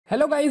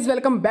Hello guys,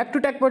 welcome back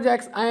to Tech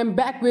Projects. I am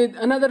back with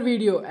another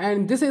video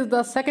and this is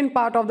the second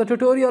part of the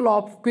tutorial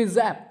of quiz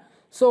app.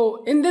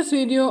 So in this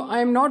video I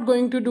am not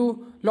going to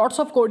do lots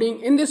of coding.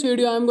 In this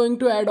video I am going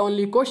to add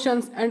only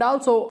questions and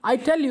also I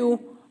tell you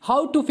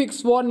how to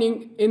fix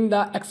warning in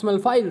the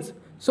XML files.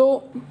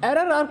 So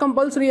error are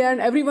compulsory and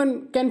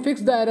everyone can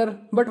fix the error,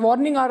 but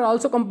warning are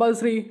also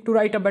compulsory to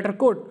write a better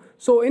code.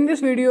 So in this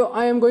video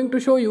I am going to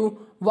show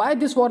you why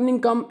this warning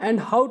come and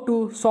how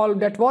to solve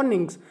that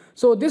warnings.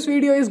 So this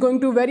video is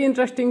going to be very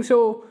interesting,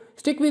 so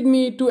stick with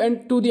me to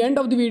the end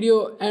of the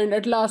video and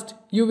at last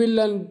you will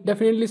learn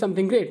definitely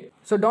something great.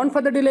 So don't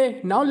further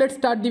delay, now let's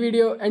start the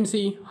video and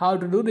see how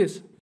to do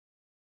this.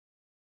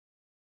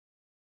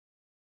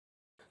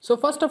 So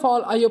first of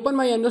all I open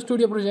my Android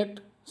Studio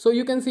project. So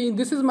you can see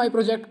this is my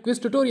project quiz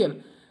tutorial,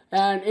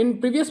 and in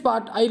previous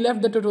part I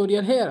left the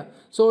tutorial here.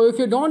 So if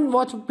you don't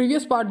watch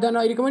previous part, then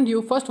I recommend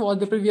you first watch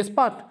the previous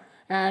part,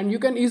 and you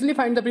can easily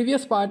find the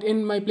previous part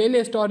in my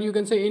playlist or you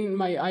can say in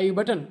my I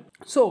button.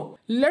 So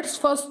let's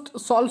first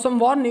solve some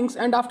warnings,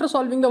 and after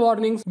solving the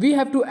warnings we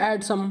have to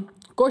add some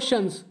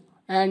questions.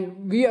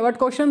 And what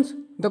questions?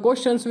 The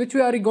questions which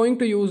we are going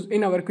to use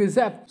in our quiz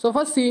app. So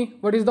first see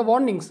what is the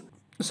warnings.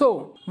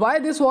 So why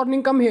this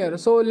warning come here?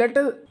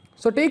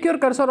 So take your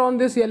cursor on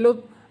this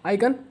yellow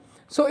icon.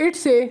 So it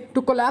say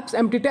to collapse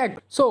empty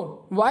tag.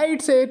 So why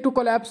it say to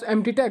collapse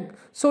empty tag?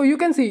 So you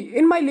can see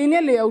in my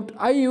linear layout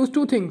I use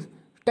two things,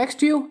 text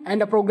view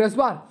and a progress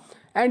bar,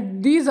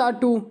 and these are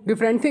two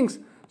different things.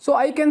 So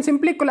I can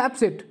simply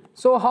collapse it.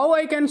 So how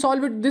I can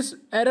solve it this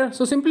error?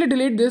 So simply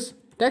delete this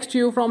text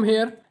view from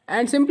here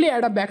and simply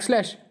add a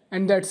backslash,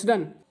 and that's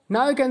done.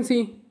 Now you can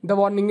see the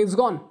warning is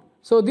gone.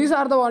 So these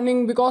are the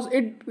warning because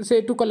it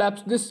say to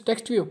collapse this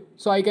text view.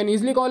 So I can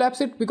easily collapse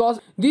it because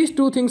these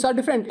two things are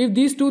different. If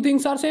these two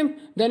things are same,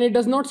 then it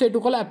does not say to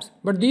collapse.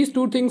 But these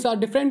two things are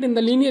different in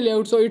the linear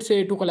layout, so it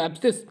say to collapse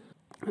this.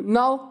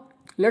 Now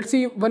let's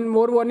see one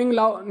more warning.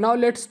 Now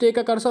let's take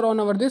a cursor on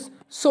our this.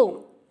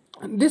 So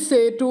this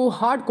say to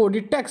hard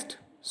coded text.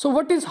 So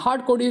what is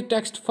hard coded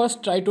text?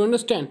 First try to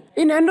understand.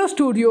 In Android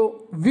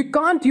Studio we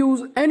can't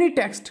use any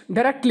text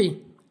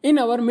directly in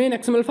our main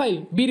XML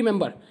file. Be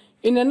remember,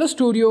 in Android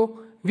Studio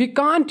we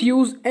can't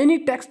use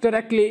any text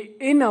directly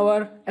in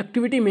our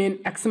activity main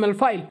XML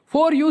file.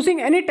 For using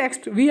any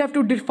text we have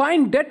to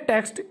define that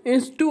text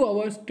into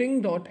our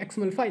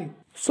string.xml file.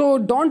 So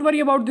don't worry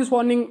about this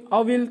warning.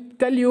 I will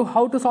tell you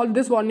how to solve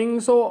this warning.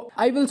 So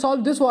I will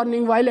solve this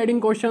warning while adding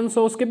questions,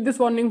 so skip this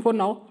warning for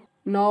now.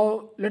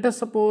 Now let us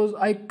suppose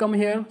I come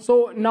here.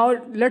 So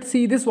now let's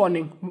see this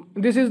warning.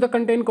 This is the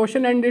contain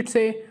question and it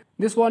say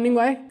this warning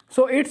why?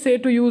 So it say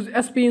to use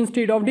SP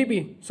instead of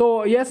DP.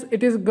 So yes,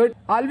 it is good.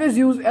 Always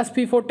use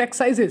SP for text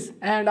sizes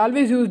and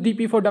always use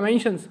DP for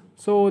dimensions.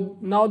 So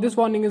now this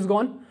warning is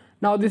gone.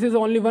 Now this is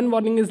only one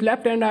warning is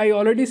left, and I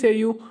already say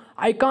you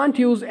I can't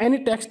use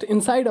any text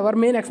inside our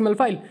main XML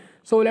file.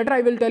 So later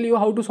I will tell you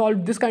how to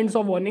solve this kinds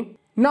of warning.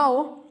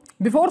 Now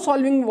before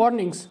solving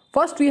warnings,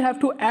 first we have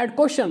to add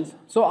questions.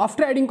 So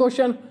after adding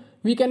question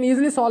we can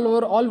easily solve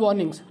our all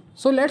warnings.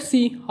 So let's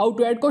see how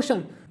to add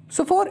question.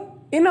 So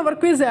in our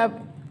quiz app,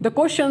 the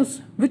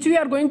questions which we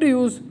are going to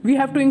use, we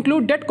have to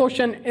include that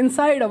question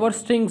inside our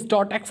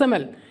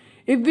strings.xml.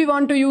 If we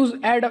want to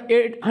add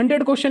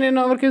 100 question in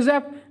our quiz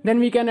app, then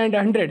we can add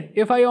 100.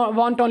 If I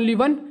want only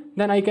one,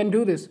 then I can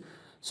do this.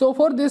 So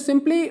for this,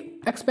 simply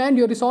expand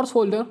your resource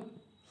folder.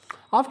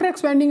 After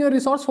expanding your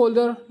resource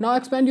folder, now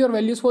expand your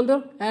values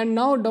folder and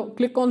now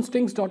click on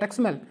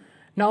strings.xml.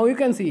 Now you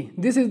can see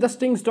this is the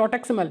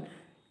strings.xml.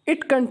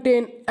 It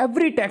contains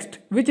every text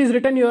which is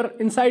written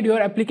inside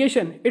your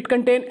application. It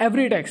contains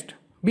every text.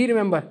 Be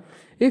remember,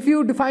 if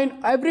you define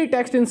every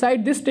text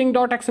inside this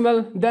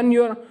string.xml, then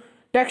your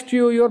text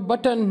view, your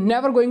button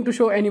never going to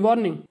show any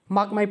warning.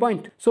 Mark my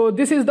point. So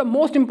this is the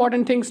most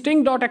important thing.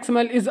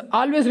 String.xml is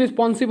always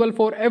responsible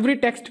for every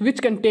text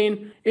which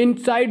contain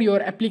inside your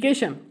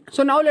application.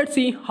 So now let's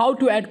see how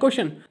to add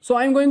question. So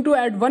I'm going to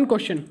add one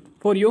question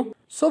for you.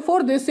 So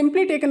for this,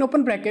 simply take an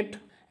open bracket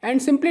and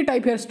simply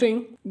type here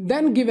string,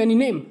 then give any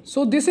name.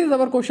 So this is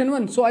our question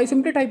 1. So I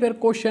simply type here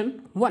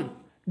question 1.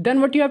 Then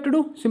what you have to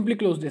do? Simply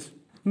close this.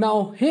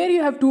 Now here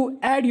you have to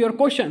add your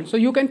question. So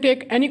you can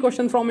take any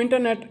question from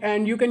internet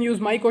and you can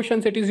use my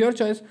questions. It is your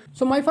choice.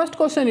 So my first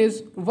question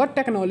is, what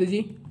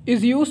technology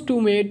is used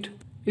to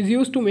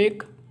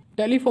make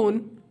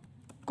telephone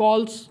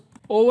calls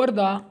over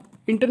the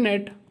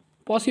internet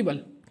possible?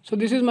 So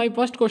this is my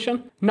first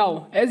question.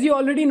 Now as you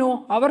already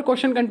know, our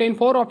question contains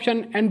 4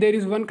 options and there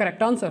is one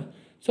correct answer.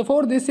 So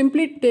for this,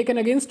 simply take an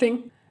again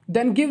string,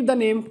 then give the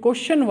name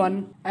question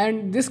 1,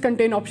 and this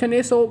contain option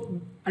A, so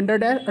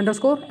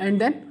underscore and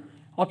then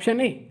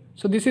option A.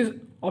 So this is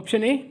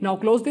option A. Now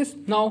close this.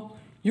 Now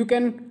you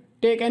can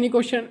take any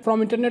question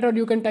from internet or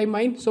you can type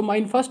mine. So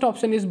mine first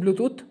option is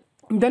Bluetooth.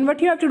 Then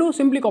what you have to do,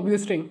 simply copy the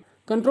string.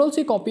 Control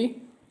C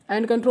copy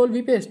and Control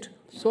V paste.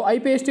 So I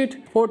paste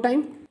it 4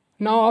 times.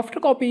 Now after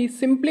copy,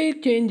 simply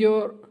change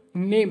your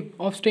name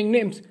of string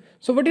names.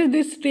 So what is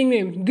this string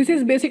name? This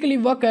is basically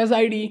work as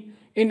ID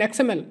in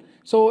XML.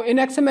 So in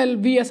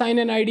XML, we assign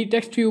an ID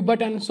text view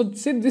button. So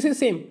this is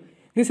same.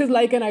 This is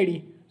like an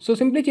ID. So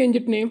simply change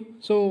it name.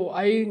 So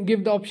I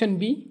give the option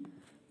B.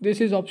 This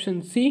is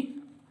option C.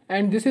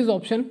 And this is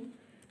option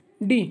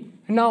D.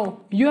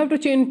 Now you have to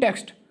change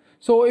text.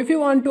 So if you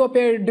want to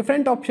appear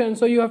different options,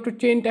 so you have to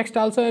change text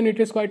also, and it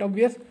is quite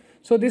obvious.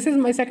 So this is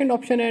my second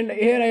option, and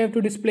here I have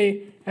to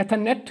display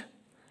Ethernet.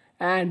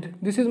 And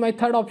this is my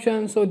third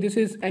option. So this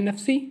is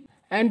NFC.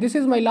 And this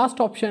is my last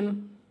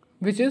option,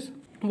 which is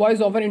voice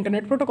over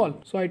internet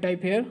protocol. So I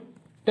type here,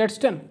 that's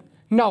done.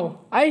 Now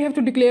I have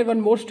to declare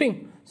one more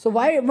string. So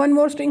why one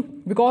more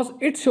string? Because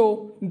it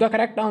shows the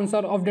correct answer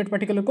of that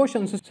particular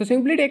question. So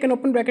simply take an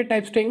open bracket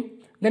type string,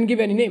 then give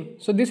any name.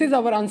 So this is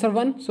our answer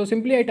 1. So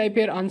simply I type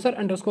here answer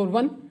underscore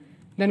 1,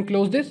 then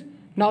close this.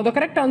 Now the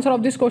correct answer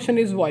of this question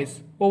is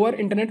voice over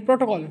internet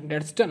protocol.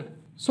 That's done.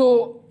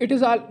 So it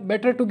is all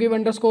better to give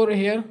underscore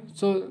here.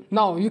 So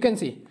now you can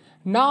see,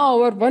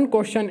 now our one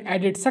question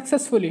added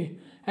successfully.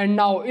 And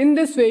now in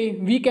this way,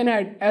 we can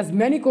add as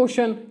many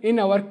questions in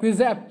our quiz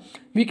app.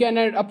 We can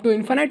add up to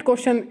infinite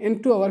question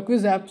into our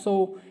quiz app.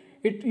 So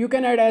you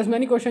can add as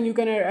many questions, you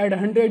can add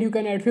 100, you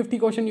can add 50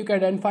 questions, you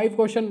can add 5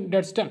 questions,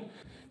 that's done.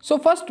 So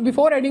first,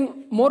 before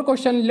adding more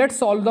questions, let's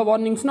solve the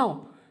warnings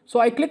now. So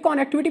I click on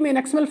activity main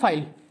XML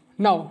file.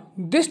 Now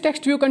this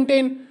text view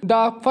contain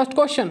the first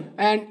question,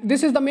 and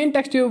this is the main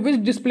text view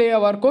which display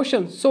our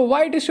questions. So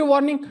why it is show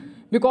warning?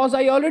 Because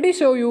I already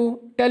tell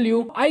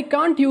you I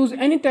can't use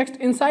any text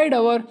inside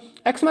our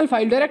XML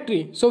file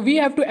directory. So we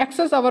have to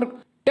access our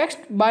text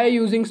by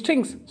using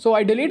strings. So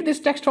I delete this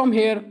text from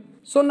here.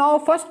 So now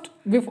first,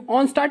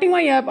 on starting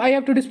my app, I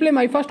have to display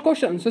my first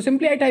question. So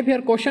simply I type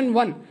here question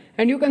 1,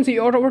 and you can see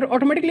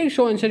automatically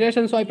show in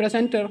suggestion. So I press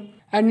enter,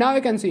 and now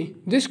you can see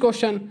this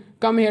question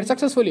come here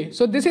successfully.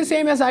 So this is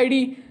same as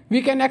ID.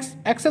 We can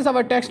access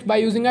our text by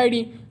using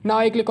ID. Now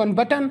I click on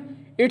button.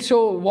 It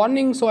show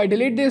warning, so I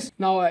delete this.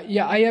 Now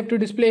I have to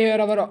display here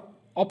our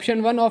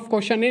option 1 of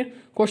question A,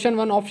 question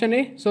 1 option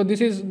A. So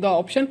this is the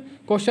option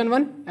question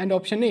 1 and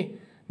option A.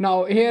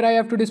 Now here I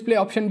have to display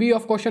option B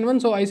of question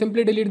 1. So I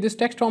simply delete this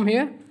text from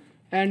here,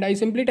 and I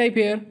simply type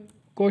here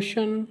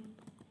question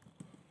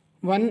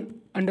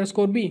 1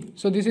 underscore B.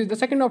 So this is the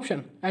second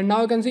option, and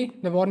now you can see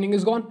the warning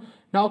is gone.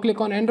 Now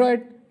click on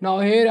Android. Now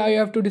here I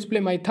have to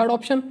display my third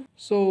option.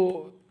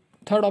 So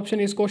third option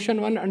is question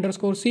 1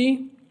 underscore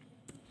C.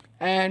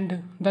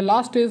 And the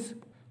last is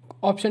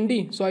option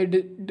D. So I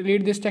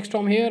delete this text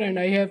from here, and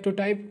I have to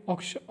type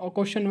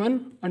question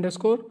 1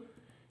 underscore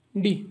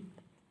D.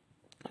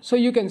 So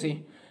you can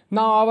see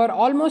now our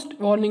almost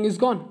warning is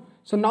gone.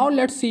 So now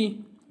let's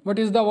see what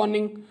is the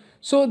warning.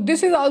 So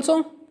this is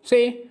also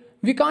say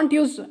we can't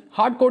use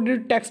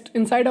hard-coded text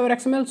inside our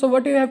XML. So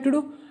what do you have to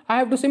do? I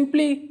have to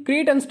simply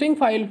create a string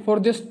file for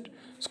this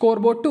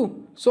scoreboard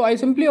too. So I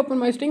simply open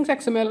my strings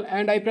XML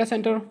and I press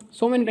enter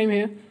so many times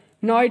here.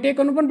 Now I take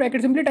an open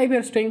bracket, simply type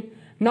here string.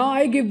 Now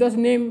I give this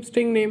name,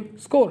 string name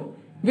score,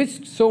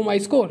 which show my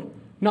score.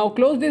 Now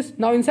close this.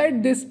 Now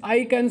inside this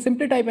I can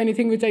simply type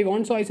anything which I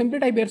want. So I simply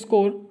type here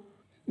score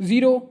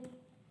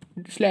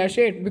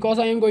 0/8 because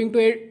I am going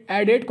to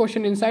add 8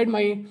 question inside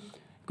my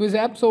quiz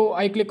app. So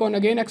I click on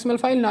again XML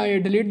file. Now I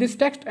delete this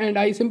text and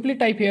I simply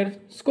type here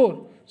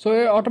score. So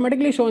it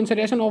automatically show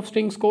insertion of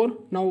string score.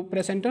 Now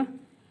press enter,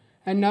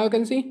 and now you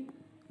can see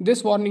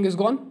this warning is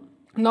gone.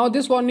 Now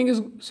this warning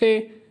is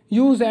say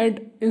use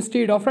and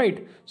instead of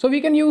write. So we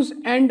can use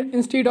and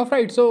instead of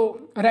write. So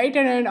write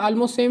and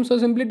almost same. So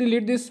simply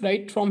delete this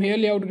write from here,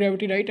 layout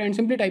gravity write, and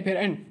simply type here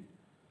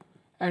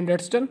and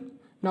that's done.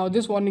 Now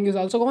this warning is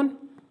also gone.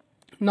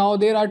 Now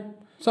there are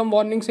some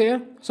warnings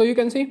here. So you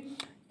can see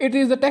it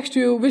is the text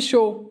view which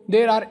show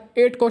there are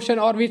 8 question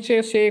or which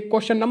say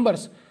question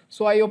numbers.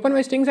 So I open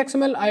my strings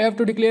XML. I have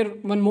to declare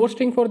one more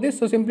string for this.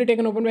 So simply take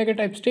an open bracket,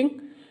 type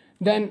string,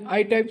 then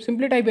I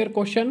simply type here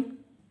question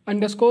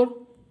underscore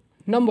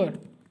number,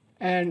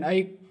 and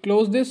I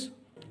close this.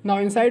 Now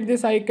inside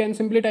this I can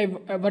simply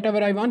type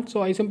whatever I want.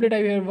 So I simply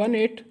type here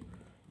 18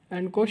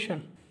 and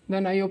question.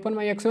 Then I open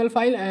my XML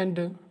file,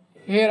 and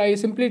here I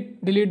simply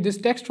delete this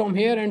text from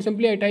here, and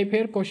simply I type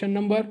here question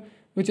number,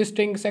 which is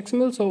strings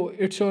XML. So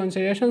it shows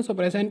insertion. So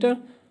press enter.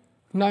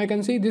 Now you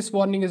can see this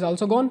warning is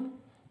also gone.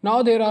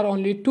 Now there are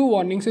only 2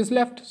 warnings is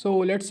left. So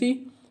let's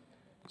see.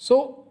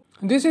 So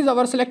this is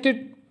our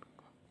selected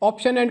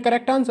option and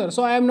correct answer.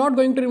 So I am not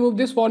going to remove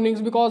this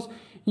warnings because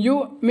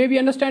you maybe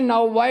understand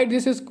now why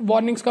this is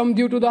warnings come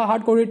due to the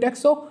hard-coded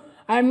text. So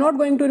I am not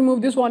going to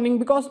remove this warning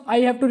because I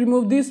have to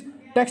remove this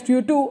text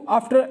view too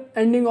after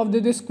ending of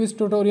this quiz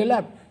tutorial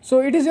app. So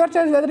it is your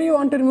choice whether you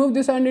want to remove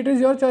this, and it is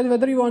your choice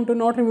whether you want to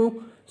not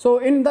remove. So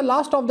in the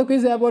last of the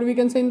quiz app, or we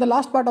can say in the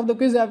last part of the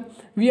quiz app,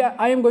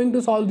 I am going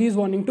to solve these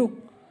warning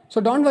too. So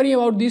don't worry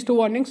about these 2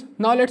 warnings.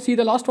 Now let's see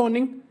the last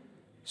warning.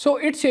 So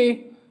it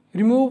say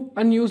remove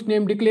unused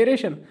name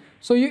declaration.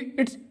 So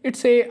it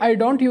say I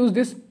don't use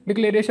this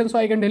declaration, so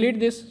I can delete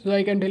this. So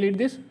I can delete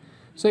this.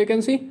 So you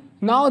can see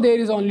now there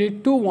is only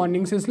 2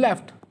 warnings is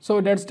left.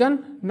 So that's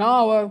done.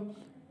 Now our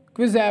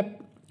quiz app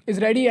is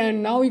ready,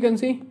 and now you can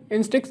see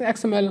in strings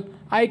XML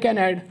I can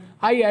add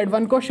I add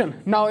one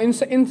question. Now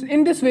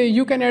in this way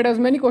you can add as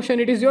many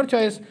questions, it is your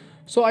choice.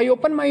 So I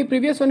open my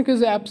previous one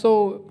quiz app.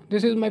 So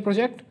this is my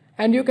project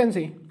and you can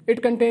see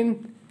it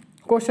contains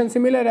questions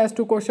similar as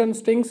to question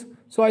strings.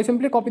 So I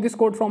simply copy this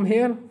code from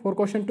here for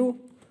question 2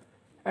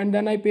 and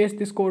then I paste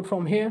this code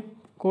from here,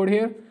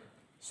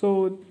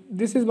 So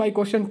this is my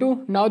question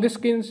 2. Now this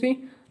can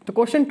see the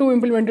question 2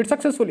 implemented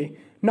successfully.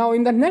 Now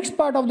in the next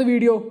part of the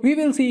video, we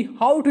will see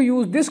how to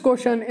use this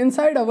question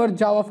inside our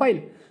Java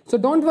file. So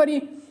don't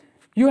worry,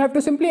 you have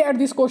to simply add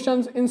these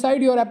questions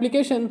inside your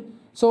application.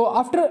 So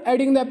after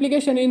adding the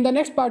application, in the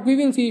next part, we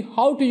will see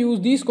how to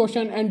use these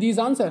questions and these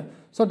answers.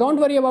 So don't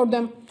worry about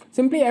them,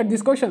 simply add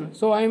this question.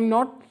 So I am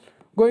not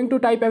going to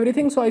type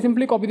everything. So I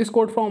simply copy this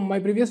code from my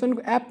previous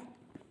one app.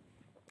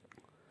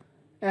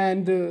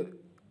 And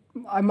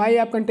my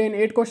app contains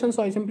 8 questions.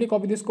 So I simply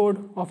copy this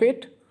code of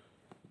 8.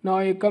 Now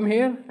I come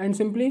here and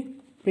simply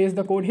paste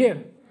the code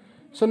here.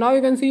 So now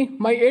you can see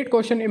my 8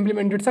 question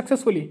implemented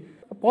successfully.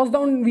 Pause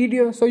down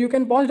video. So you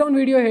can pause down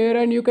video here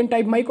and you can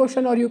type my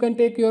question or you can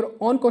take your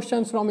own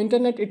questions from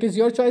internet. It is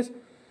your choice.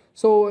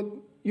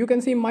 So you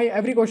can see my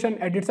every question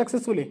added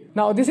successfully.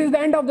 Now this is the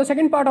end of the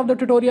second part of the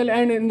tutorial,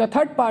 and in the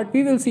third part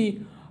we will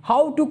see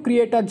how to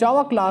create a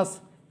Java class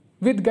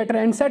with getter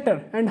and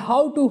setter and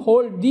how to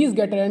hold these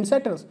getter and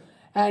setters.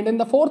 And in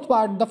the fourth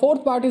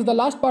part is the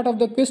last part of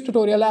the quiz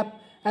tutorial app.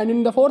 And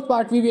in the fourth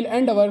part, we will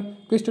end our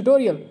quiz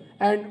tutorial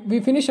and we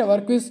finish our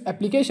quiz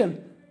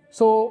application.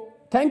 So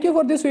thank you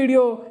for this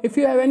video. If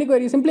you have any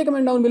query, simply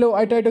comment down below.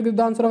 I try to give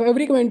the answer of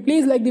every comment.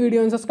 Please like the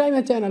video and subscribe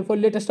my channel for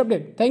latest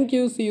update. Thank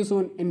you. See you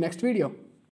soon in next video.